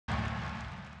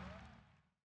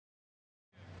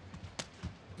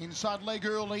Inside leg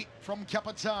early from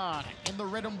Capitan in the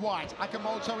red and white.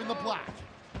 Akimoto in the black.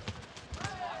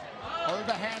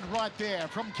 Overhand right there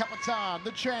from Capitan,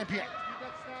 the champion.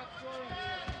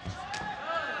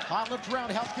 High left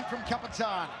roundhouse kick from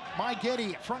Capitan.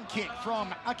 Maigeri, front kick from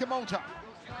Akimoto.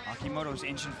 Akimoto's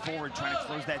inching forward, trying to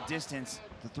close that distance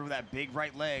to throw that big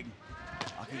right leg.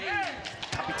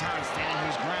 Capitan standing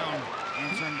his ground,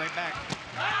 answering right back.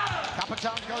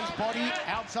 Capitan goes body,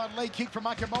 outside leg kick from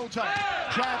Akimoto.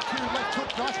 Jab, two, left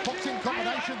hook, nice boxing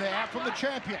combination there from the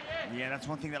champion. Yeah, that's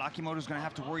one thing that Akimoto's gonna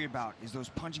have to worry about, is those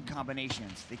punching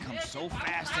combinations. They come so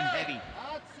fast and heavy.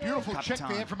 Beautiful check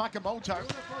there from Akimoto.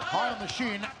 High on the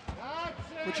shin,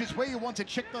 which is where you want to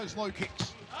check those low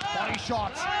kicks. Body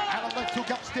shots, and a left hook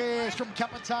upstairs from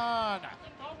Capitan.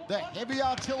 The heavy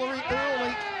artillery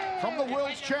early from the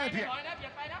world's champion.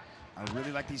 I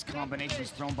really like these combinations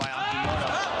thrown by Akimoto.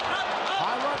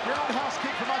 High right roundhouse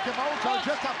kick from Akimoto,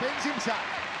 just upends himself.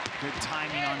 Good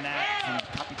timing on that from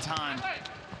Capitan.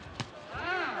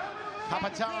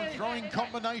 Capitan throwing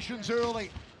combinations early.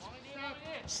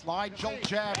 Slide jolt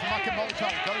jab from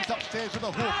Akimoto, goes upstairs with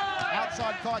a hook.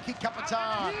 Outside thigh kick,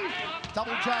 Capitan.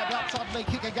 Double jab, outside leg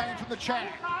kick again from the champ.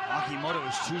 Akimoto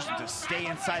is choosing to stay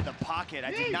inside the pocket.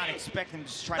 I did not expect him to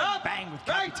just try to bang with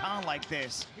Capitan like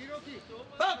this.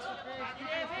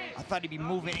 I thought he'd be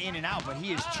moving in and out, but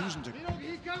he is choosing to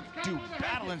do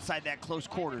battle inside that close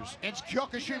quarters. It's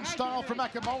Kyokushin style from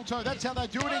Akimoto. That's how they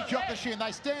do it in Kyokushin.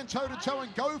 They stand toe-to-toe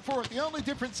and go for it. The only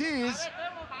difference is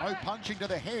no punching to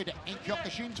the head in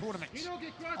Kyokushin tournaments,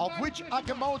 of which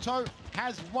Akimoto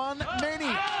has won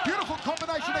many. Beautiful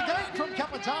combination again from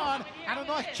Capitan, and a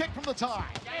nice check from the tie.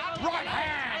 Right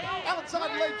hand,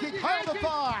 outside leg kick, high on the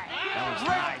thigh.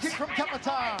 Right kick from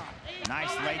Capitan.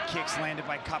 Nice leg kicks landed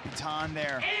by Capitan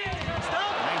there.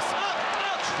 Nice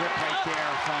trip right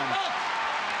there from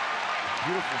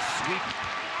beautiful sweep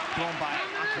thrown by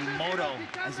Akimoto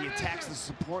as he attacks the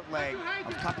support leg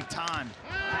of Capitan.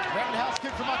 Roundhouse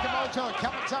kick from Akimoto.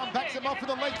 Capitan backs him off with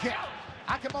a leg kick.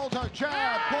 Akimoto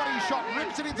jab, body shot,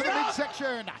 rips it into the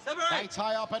midsection. They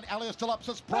tie up and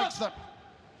Aliastalapsis breaks them.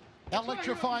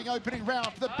 Electrifying opening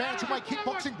round for the Bantamweight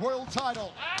Kickboxing World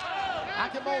title.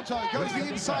 Akimoto goes the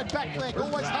inside back leg,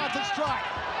 always hard to strike.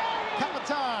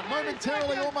 Capitan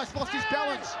momentarily almost lost his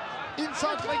balance.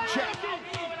 Inside leg check.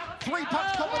 Three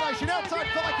punch combination, outside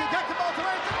thigh kick. Akimoto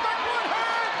answers back, right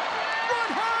hand!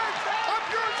 Right hand!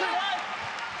 Abusing!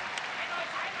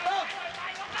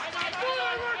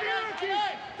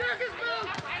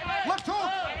 Left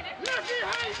hook!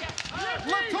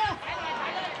 Left hook!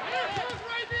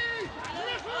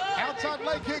 Outside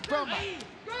leg kick from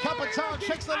Capitan,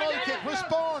 checks the low kick,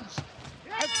 responds.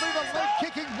 It's been a leg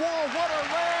kicking war, what a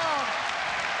round!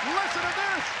 Listen to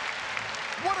this!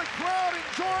 What a crowd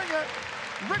enjoying it!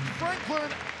 Rick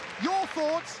Franklin, your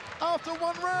thoughts after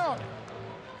one round?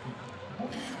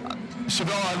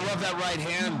 Chevelle, I love that right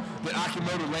hand that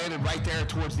Akimoto landed right there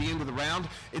towards the end of the round.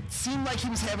 It seemed like he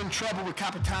was having trouble with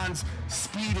Capitan's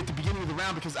speed at the beginning of the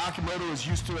round because Akimoto is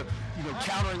used to,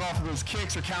 countering off of those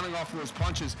kicks or countering off of those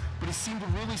punches. But he seemed to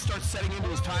really start setting into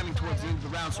his timing towards the end of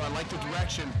the round. So I like the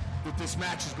direction that this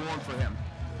match is going for him.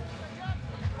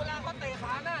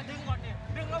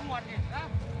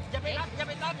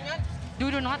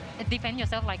 Do not defend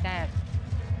yourself like that.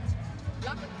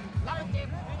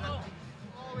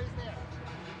 Always there.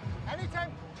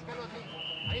 Anytime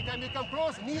you come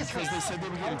close, knees. Because they said they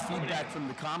were getting feedback from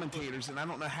the commentators, and I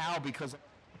don't know how because.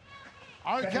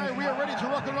 Okay, we are ready to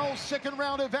rock and roll. Second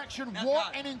round of action.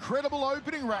 What an incredible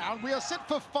opening round. We are set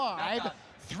for 5.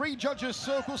 3 judges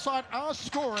circle side are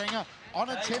scoring on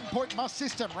a 10-point must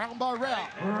system, round by round.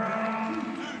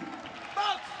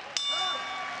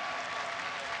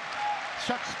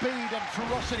 Such speed and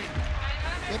ferocity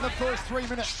in the first 3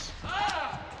 minutes.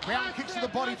 Ground kicks to the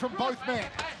body from both men.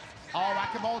 Oh,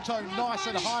 Akimoto nice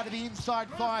and high to the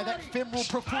inside thigh, that femoral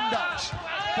profundo.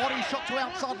 Body shot to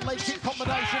outside leg kick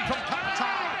combination from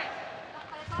Capitan.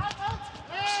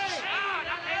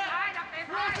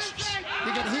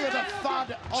 You can hear the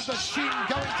thud of the shin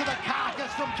going to the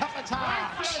carcass from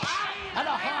Capitan. And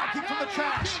a high kick from the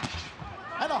champ.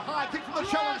 And a high kick from the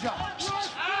challenger.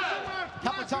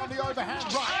 Capitan the overhand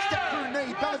right, step through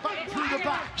knee, belly button through the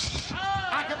back.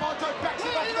 Akimoto backs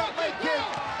it off that leg kick.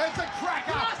 It's a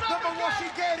cracker, the Mawashi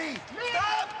Gedi.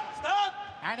 Stop!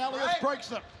 And Elias breaks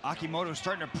them. Akimoto's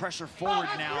starting to pressure forward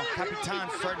now.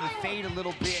 Capitan's starting to fade a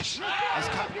little bit as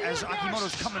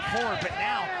Akimoto's coming forward, but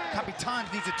now Capitan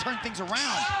needs to turn things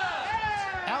around.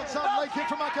 Outside leg kick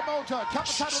from Akimoto.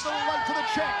 Capitan a little late to the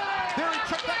check. There he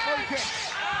checked that leg kick.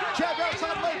 Jab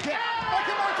outside leg kick.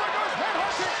 Akimoto goes head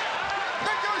hunting.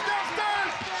 Then goes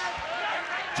downstairs.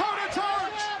 Toe to toe.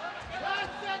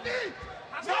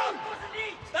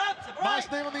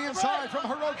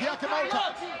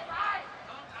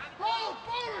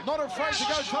 afraid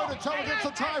to go toe-to-toe against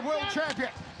the Thai world champion.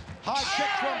 High check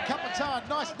from Capitan.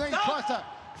 Nice knee, tries to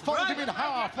fold him in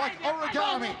half like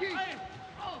origami.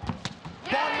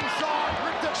 Body side,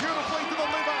 ripped it beautifully to the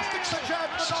liver, sticks the jab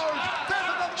in the nose. There's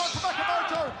another one from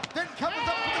Akimoto, then covers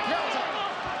up for the counter.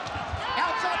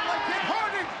 Outside leg kick,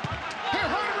 heard him. He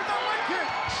heard him with that leg kick.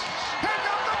 Here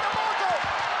comes Akimoto.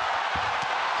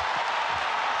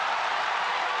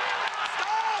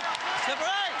 Stop!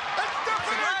 Separate! It's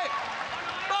different.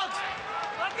 Box!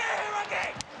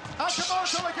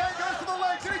 Akimoto again goes to the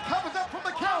legs and he covers up from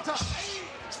the counter.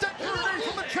 Step through knee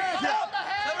from the champion.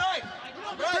 Separate!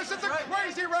 This is a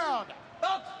crazy round.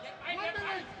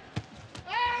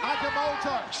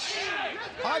 Akimoto,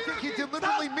 I think he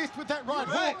deliberately missed with that right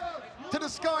hook to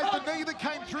disguise the knee that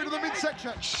came through to the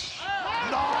midsection.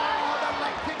 No, the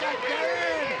leg kick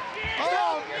again.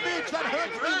 Oh, Mitch, that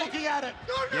hurts me looking at it.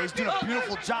 Yeah, he's doing a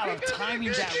beautiful job of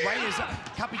timing that right as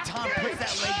Capitan puts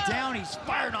that leg down. He's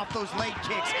firing off those leg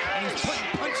kicks, and he's putting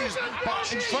punches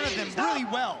in front of them really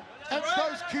well. It's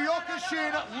those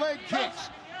Kyokushin leg kicks.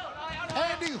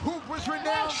 Andy Hook was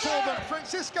renowned for them.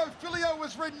 Francisco Filio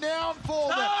was renowned for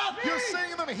them. You're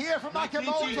seeing them here from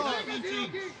Akimoto.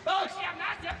 Nice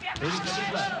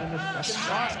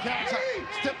counter.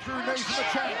 Step through knee from the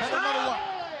champ. And another one.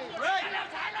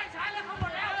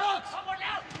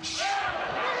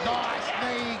 Nice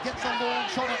knee. Gets a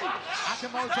launch on it.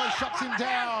 Akimoto shuts him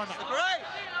down.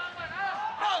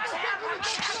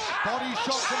 Body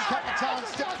shot from Capitan.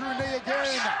 Step through knee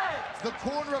again. The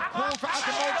corner of call for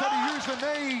Akimoto to use the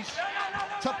knees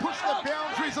to push the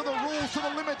boundaries of the rules to the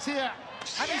limits here.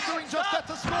 And he's doing just that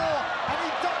to score. And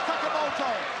he dumps Akimoto,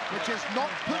 which is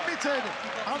not permitted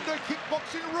under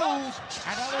kickboxing rules.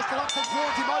 And Alice Deluxe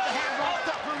warns him overhand right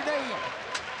step through knee.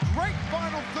 Great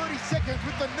final 30 seconds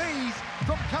with the knees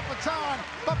from Capitan.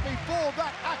 But before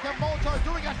that, Akimoto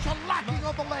doing a shellacking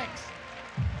of the legs.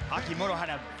 Akimoto had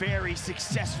a very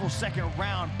successful second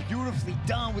round, beautifully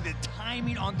done with the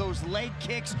timing on those leg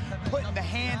kicks, putting the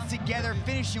hands together,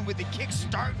 finishing with the kicks,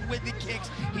 starting with the kicks.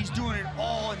 He's doing it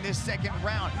all in this second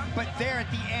round. But there at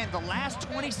the end, the last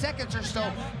 20 seconds or so,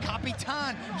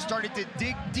 Capitan started to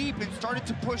dig deep and started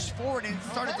to push forward and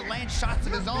started to land shots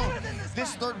of his own.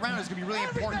 This third round is going to be really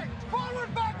important.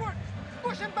 Forward, backward,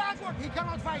 push him backward. He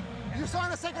cannot fight. You saw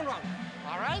in the second round.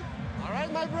 All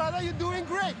right, my brother, you're doing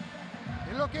great.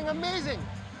 You're looking amazing.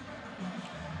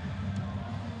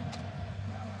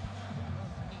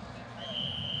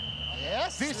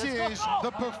 Yes. This is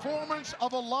the performance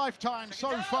of a lifetime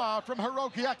so far from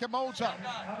Hiroki Akimoto.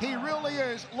 He really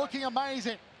is looking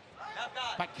amazing.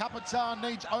 But Capitan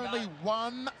needs only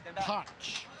one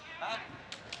punch.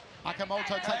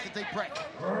 Akimoto takes a deep breath.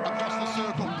 Across the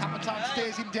circle, Capitan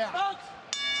stares him down.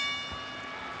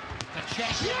 The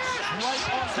champion straight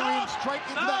onto him, straight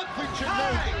into that clinching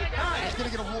knee. He's going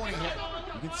to get a warning here.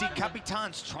 You can see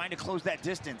Capitan's trying to close that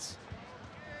distance.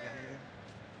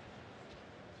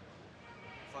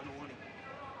 Final warning.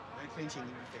 No clinching in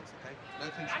defense, okay? No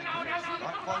clinching in defense.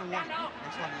 Right, final warning.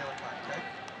 Next one, yellow card, okay?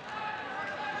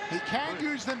 He can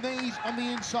use the knees on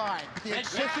the inside, but the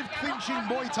excessive clinching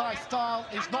Muay Thai style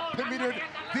is not permitted.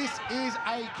 This is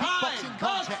a kickboxing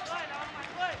contest.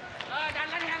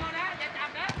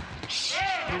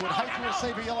 He would hate to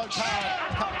receive a yellow card,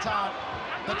 Capitan.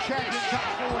 The champion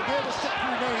comes forward there to step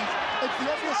through knees. It's the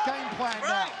obvious game plan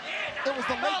now. It was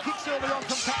the leg kicks early on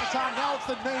from Capitan, now it's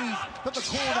the knees that the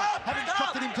corner have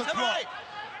instructed him to throw.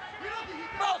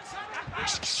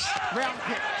 Round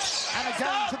kick, and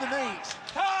again to the knees.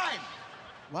 Time!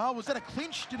 Well, was that a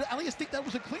clinch? Did Elias think that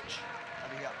was a clinch?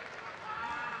 Over here.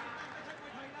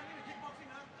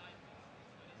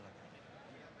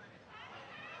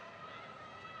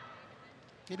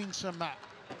 Getting some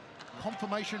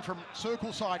confirmation from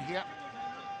circle side here.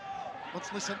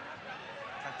 Let's listen.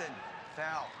 Captain,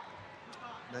 foul.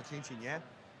 No clinching, yeah?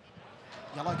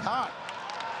 Yellow card.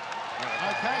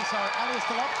 Okay, so Alias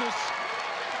Deluxe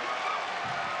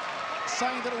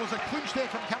saying that it was a clinch there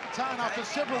from Capitan after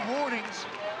several warnings.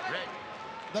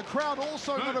 The crowd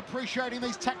also not appreciating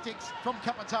these tactics from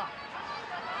Capitan.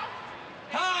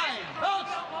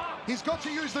 He's got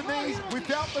to use the knees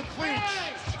without the clinch.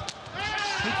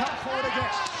 He comes forward again.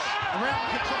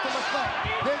 Around kicks off the left leg.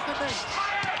 There's the knee.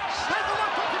 There's the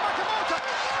left hook from Akimoto.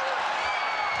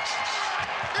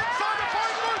 Inside the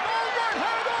fight loop. Oh, right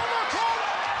hand on the top.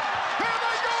 Here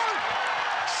they go.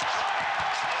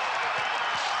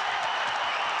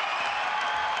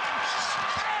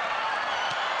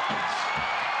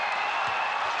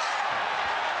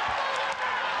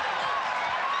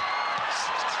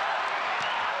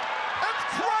 It's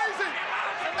crazy.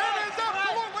 It is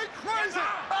absolutely crazy.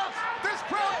 This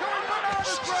crowd going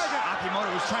bananas, Dragon.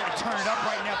 Akimoto was trying to turn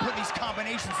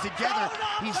combinations together.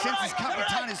 He senses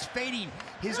Capitan is fading.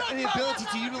 His inability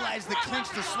to utilize the clinch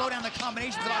to slow down the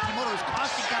combinations of Akimoto is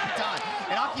costing Capitan,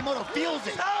 and Akimoto feels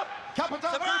it.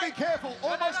 Capitan's going to be careful,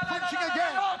 almost clinching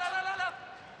again.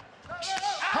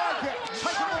 High kick,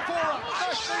 taking the forearm,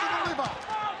 nice knee to the liver.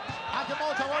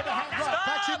 Akimoto overhand right,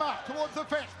 backs him up towards the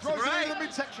fence, throws it into the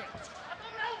midsection.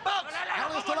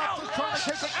 Alice Delap's trying to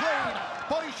keep it clean.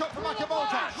 Body shot from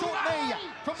Akimoto, short knee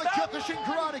from the Kyokushin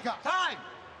karateka. Time!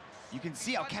 You can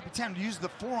see how Capitan uses the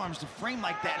forearms to frame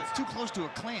like that. It's too close to a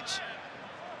clinch.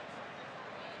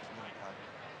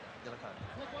 Yellow card.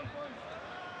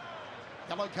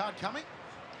 Yellow card coming.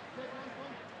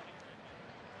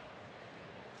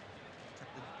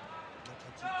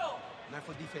 No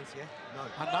for defense, yeah? No.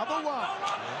 Another one.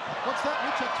 What's that,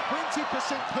 Richard?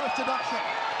 20% perth deduction.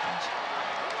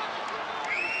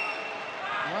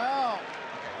 Wow.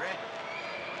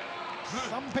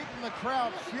 Some people in the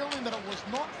crowd feeling that it was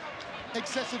not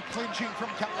excessive clinching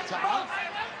from Capitan.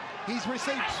 He's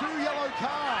received 2 yellow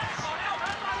cards.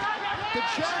 The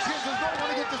champion does not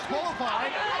want to get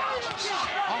disqualified.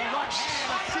 All right,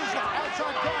 and a sizzler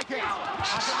outside guy kick.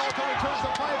 Akimoto returns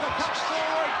the favour, cuts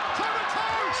forward.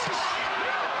 Toe-to-toe!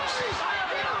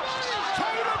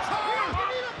 Toe-to-toe!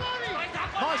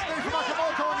 Nice knee from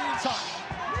Akimoto on the inside.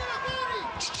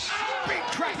 Big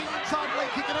cracking inside leg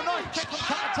kick and a nice check from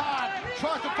Capitan.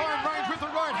 Tries to find range with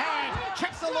the right hand.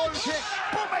 Checks the low kick.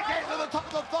 Boom again to the top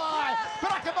of the thigh.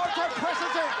 But Akimoto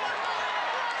presses it.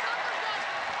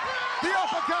 The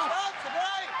uppercut.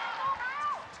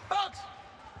 Box!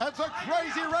 That's a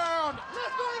crazy round.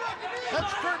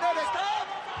 That's frenetic.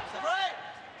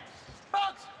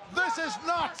 Box! This is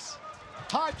nuts.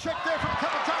 High check there from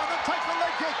Capitan that takes the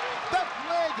leg kick. That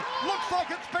leg looks like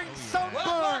it's been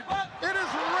sunburned. It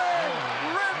is red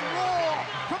raw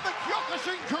from the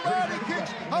Kyokushin karate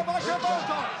kicks of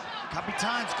Akimoto.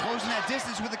 Capitan's closing that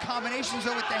distance with the combinations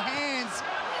though with the hands.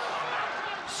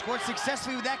 Scored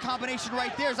successfully with that combination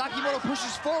right there as Akimoto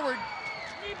pushes forward.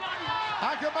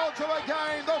 Akimoto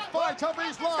again, the fight of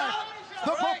his life,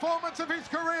 the performance of his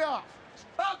career.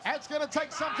 It's going to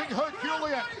take something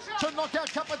Herculean to knock out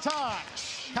Capitan.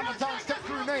 Capitan step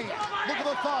through knee. Look at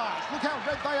the thighs. Look how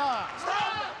red they are.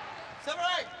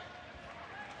 Separate!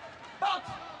 Box!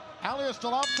 Alias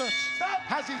Delapsus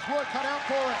has his work cut out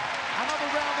for it. Another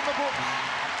round in the books.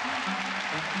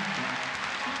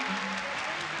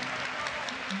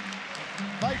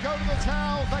 They go to the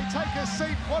towel, they take a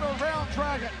seat. What a round,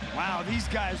 Dragon. Wow, these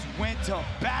guys went to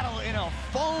battle in a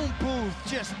phone booth,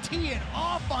 just teeing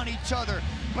off on each other.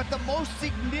 But the most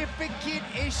significant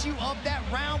issue of that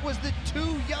round was the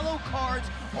 2 yellow cards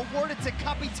awarded to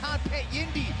Capitan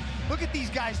Pettingy. Look at these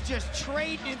guys just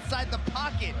trading inside the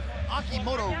pocket.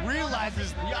 Akimoto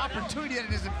realizes the opportunity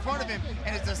that is in front of him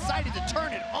and has decided to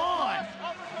turn it on.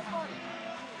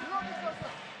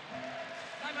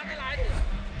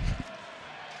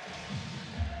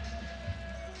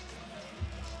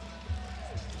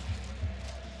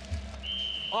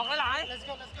 Let's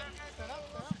go.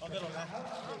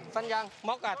 ฟันยัง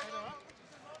ม็อกกัด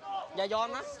อย่ายอม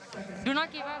นะ Do not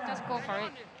give up, just go for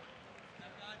it.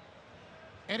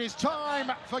 It is time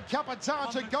for Capitan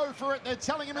to go for it. They're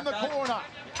telling him in the corner.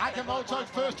 Akimoto's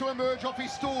first to emerge off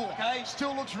his stool.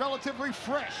 Still looks relatively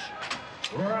fresh.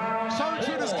 So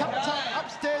too does Capitan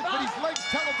upstairs, but his legs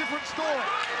tell a different story.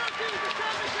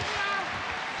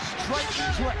 Straight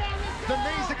into it. The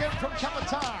knees again from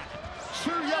Capitan. 2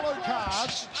 yellow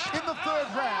cards in the 3rd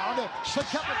round for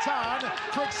Capitan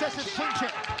for excessive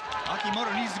clinching.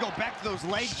 Akimoto needs to go back to those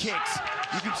leg kicks.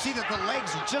 You can see that the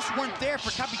legs just weren't there for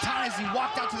Capitan as he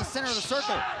walked out to the center of the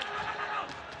circle.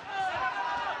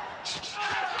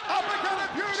 Uppercut of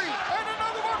beauty, and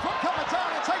another one from Capitan.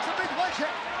 It takes a big leg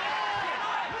kick.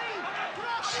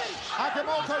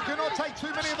 Akimoto cannot take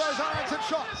too many of those unanswered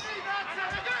shots.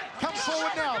 Comes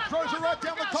forward now, throws it right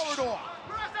down the corridor.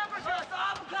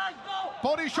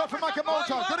 Body shot from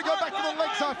Akimoto. Going to go back to the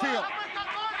legs, I feel.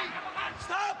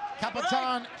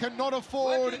 Capitan cannot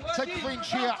afford to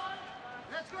clinch here.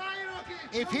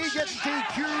 If he gets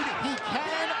DQ'd, he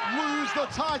can lose the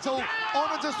title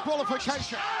on a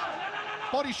disqualification.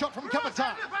 Body shot from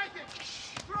Capitan.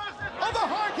 Oh, the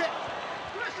high kick.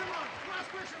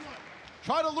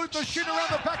 Try to loop the shin around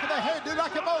the back of the head, did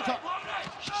Akimoto.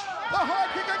 The high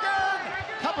kick again.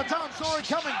 Capitan saw it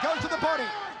coming, goes to the body.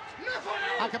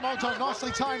 Akimoto,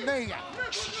 nicely timed knee.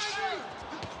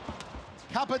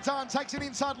 Capitan takes an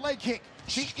inside leg kick.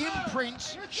 The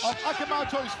imprint of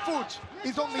Akimoto's foot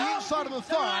is on the inside of the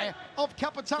thigh of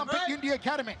Capitan Pettingy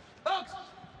Academy.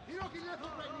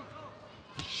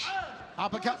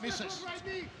 Uppercut misses.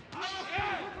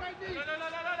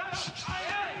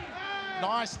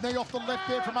 Nice knee off the left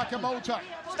there from Akimoto.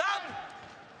 Stop!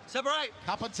 Separate!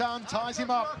 Capitan ties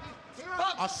him up.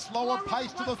 A slower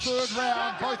pace to the third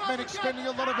round. Both men expending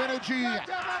a lot of energy,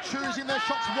 choosing their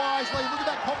shots wisely. Look at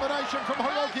that combination from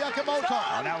Hiroki Akimoto.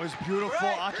 Oh, that was beautiful.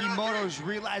 Akimoto's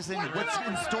realizing what's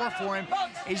in store for him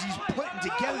is he's putting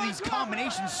together these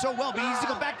combinations so well, but he needs to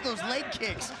go back to those leg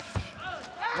kicks.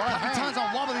 Capitan's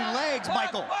on wobbly legs,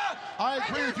 Michael. I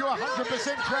agree with you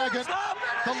 100%, Dragon.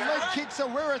 The leg kicks are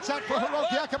where it's at for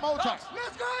Hiroki Akimoto.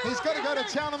 He's got to go to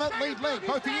town on that lead leg,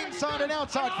 both the inside and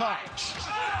outside part.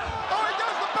 Oh, he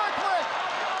goes the back leg.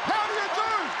 How do you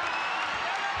do?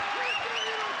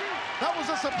 That was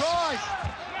a surprise.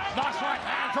 Nice right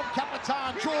hand from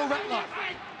Capitan, jaw rattler.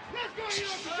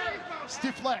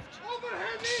 Stiff left.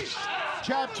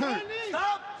 Jab 2.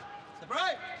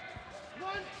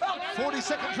 40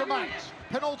 seconds remains.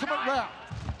 Penultimate round.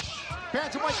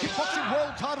 Bantamweight kickboxing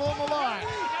world title on the line.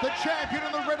 The champion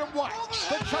in the red and white.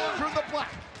 The challenger in the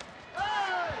black.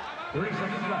 30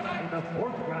 seconds left in the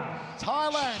fourth round.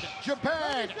 Thailand,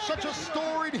 Japan, such a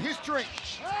storied history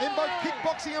in both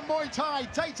kickboxing and Muay Thai,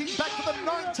 dating back to the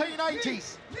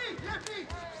 1980s.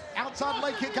 Outside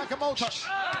leg kick, Akimoto.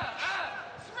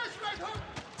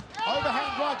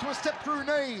 Overhand right to a step-through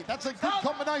knee. That's a good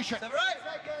combination.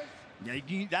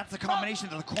 Yeah, that's the combination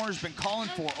that the corner's been calling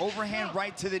for. Overhand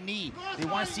right to the knee. They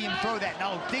want to see him throw that.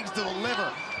 Now digs to the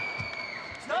liver.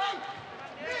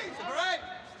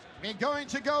 We're going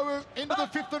to go into the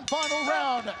fifth and final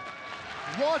round.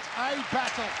 What a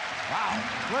battle. Wow.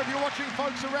 Wherever you're watching,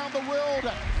 folks, around the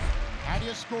world, how do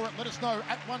you score it? Let us know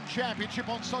at One Championship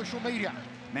on social media.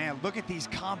 Man, look at these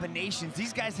combinations.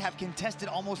 These guys have contested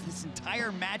almost this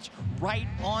entire match right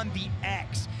on the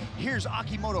X. Here's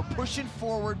Akimoto pushing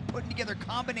forward, putting together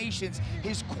combinations.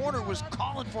 His corner was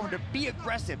calling for him to be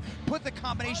aggressive, put the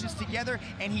combinations together,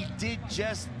 and he did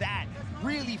just that.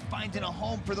 Really finding a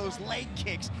home for those leg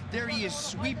kicks. There he is,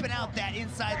 sweeping out that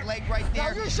inside leg right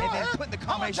there, and then putting the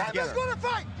combination together. Going to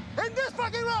fight in this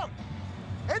fucking round.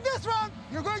 In this round,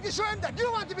 you're going to show him that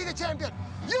you want to be the champion.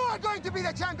 You are going to be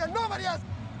the champion, nobody else.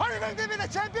 Are you going to be the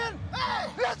champion? Hey,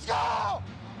 let's go!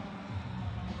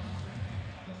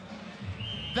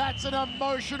 That's an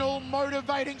emotional,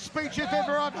 motivating speech if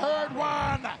ever I've heard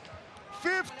one.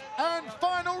 Fifth and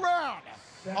final round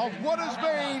of what has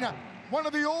been one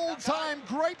of the all-time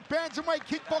great Bantamweight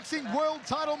kickboxing world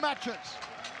title matches.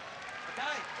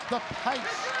 The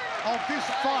pace of this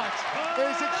fight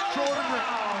is extraordinary.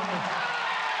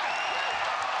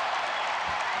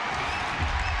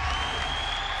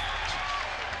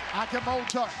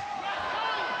 Akimoto,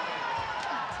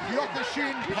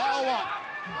 Kyokushin power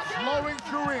flowing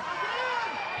through him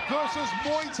versus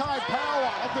Muay Thai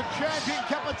power of the champion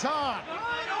Capitan.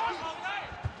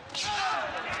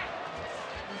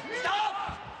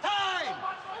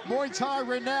 Muay Thai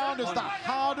renowned as the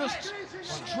hardest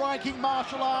striking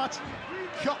martial art.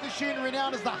 Kyokushin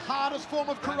renowned as the hardest form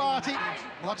of karate.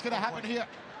 What's going to happen here?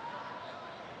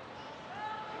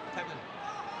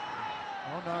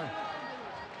 Oh no.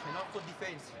 Cannot for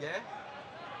defense, yeah? Okay.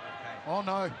 Oh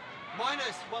no.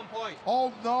 Minus 1 point.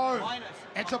 Oh no. Minus.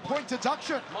 It's a point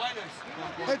deduction. Minus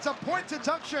 1 point. It's a point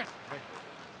deduction.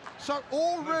 So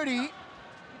already,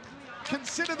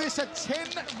 consider this a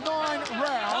 10-9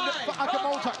 round for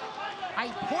Akimoto. A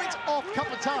point off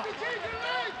Capitan.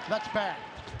 That's bad.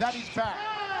 That is bad.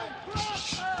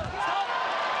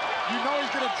 You know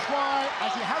he's going to try,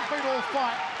 as he has been all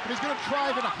fight, but he's going to try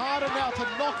even harder now to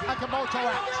knock Akimoto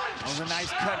out. That was a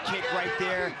nice cut kick right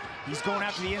there. He's going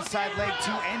after the inside leg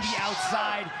too and the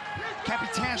outside.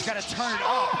 Capitan's got to turn it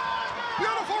up.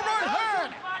 Beautiful right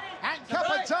hand. And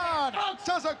Capitan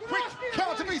does a quick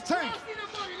count of his teeth.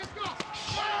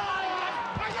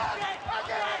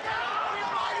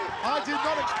 I did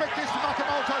not expect this from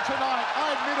Akimoto tonight.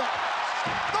 I admit it.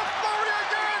 The flurry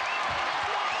again.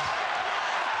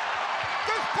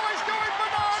 This place going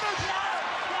bananas.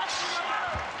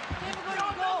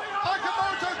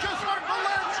 Akimoto just won't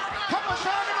relent.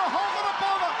 Capitan in a hole in a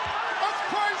bother. That's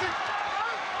crazy.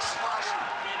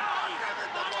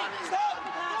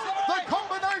 The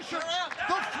combination,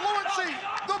 the fluency,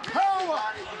 the power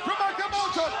from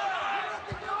Akimoto.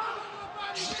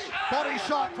 Body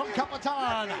shot from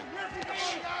Capitan.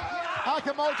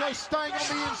 Akimoto staying on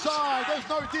the inside. There's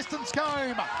no distance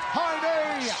game. High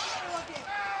knee.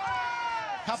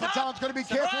 Capitan's going to be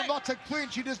careful not to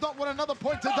clinch. He does not want another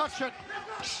point deduction.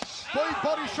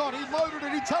 Body shot. He loaded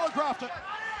it. He telegraphed it.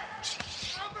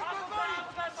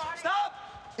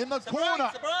 In the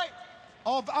corner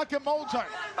of Akimoto,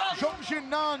 Zhong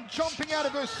Jinnan jumping out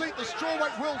of her seat, the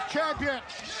strawweight world champion,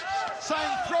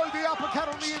 saying throw the uppercut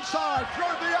on the inside, throw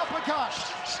the uppercut.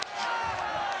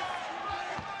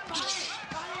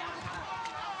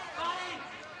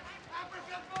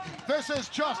 This is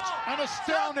just an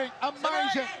astounding,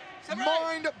 amazing,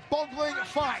 mind-boggling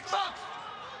fight.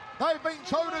 They've been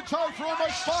toe-to-toe for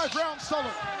almost 5 rounds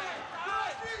solid.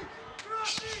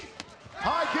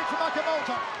 High kick from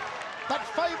Akimoto. That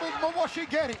fabled Mawashi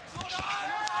Geti.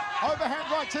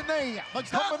 Overhand right to knee. The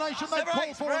combination they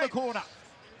call for in the corner.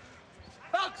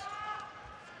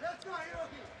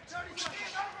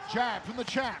 Jab from the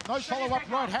champ. No follow-up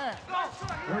right hand.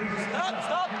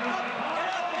 Stop.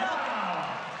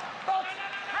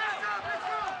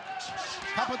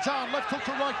 Capitan left hook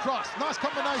to right cross. Nice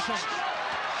combination.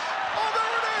 Oh,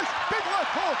 there it is! Big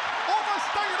left hook. Almost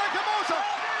staying Akimoto.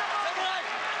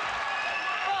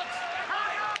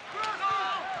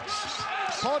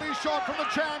 Body shot from the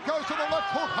champ. Goes to the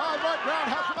left hook. High right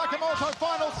roundhouse from Akimoto.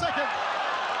 Final second.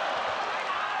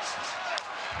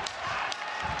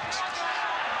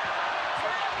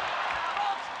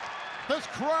 This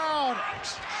crowd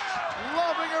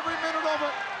loving every minute of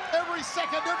it. Every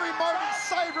second, every moment,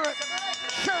 savor it,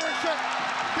 cherish it,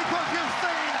 because you've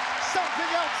seen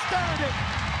something outstanding.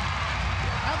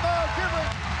 And they're giving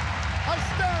a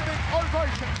standing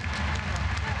ovation.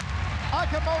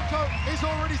 Akimoto is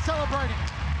already celebrating.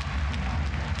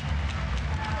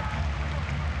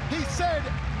 He said,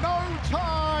 "No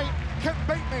tie can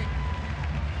beat me."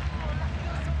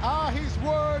 Are his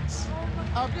words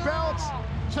about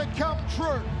to come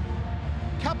true?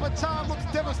 Capitan looks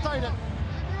devastated.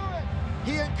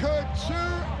 He incurred 2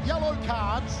 yellow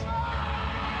cards,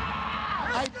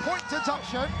 a point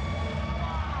deduction,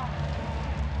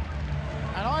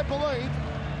 and I believe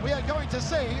we are going to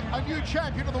see a new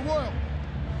champion of the world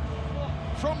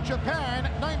from Japan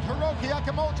named Hiroki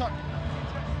Akimoto,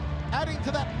 adding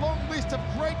to that long list of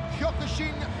great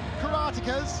Kyokushin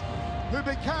karatekas who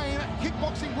became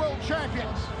kickboxing world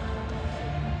champions.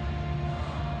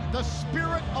 The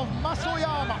spirit of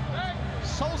Masoyama,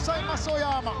 Sosei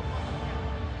Masoyama,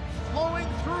 flowing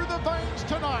through the veins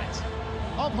tonight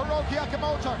of Hiroki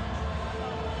Akimoto.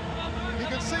 You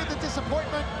can see the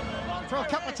disappointment for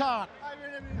Capitan.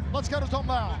 Let's go to Tom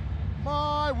Lau.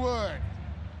 My word.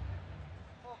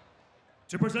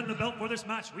 To present the belt for this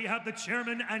match, we have the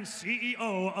chairman and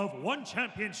CEO of One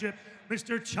Championship,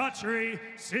 Mr. Chatri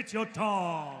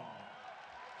Sityodtong.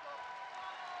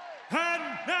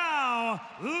 And now,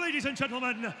 ladies and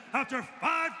gentlemen, after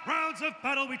 5 rounds of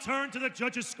battle, we turn to the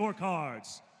judges'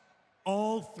 scorecards.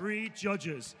 All 3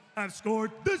 judges have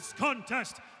scored this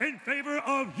contest in favor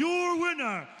of your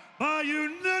winner by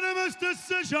unanimous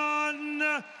decision,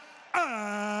 and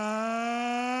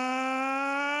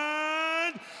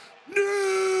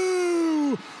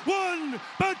new One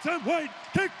Bantamweight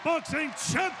Kickboxing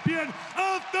Champion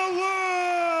of the World!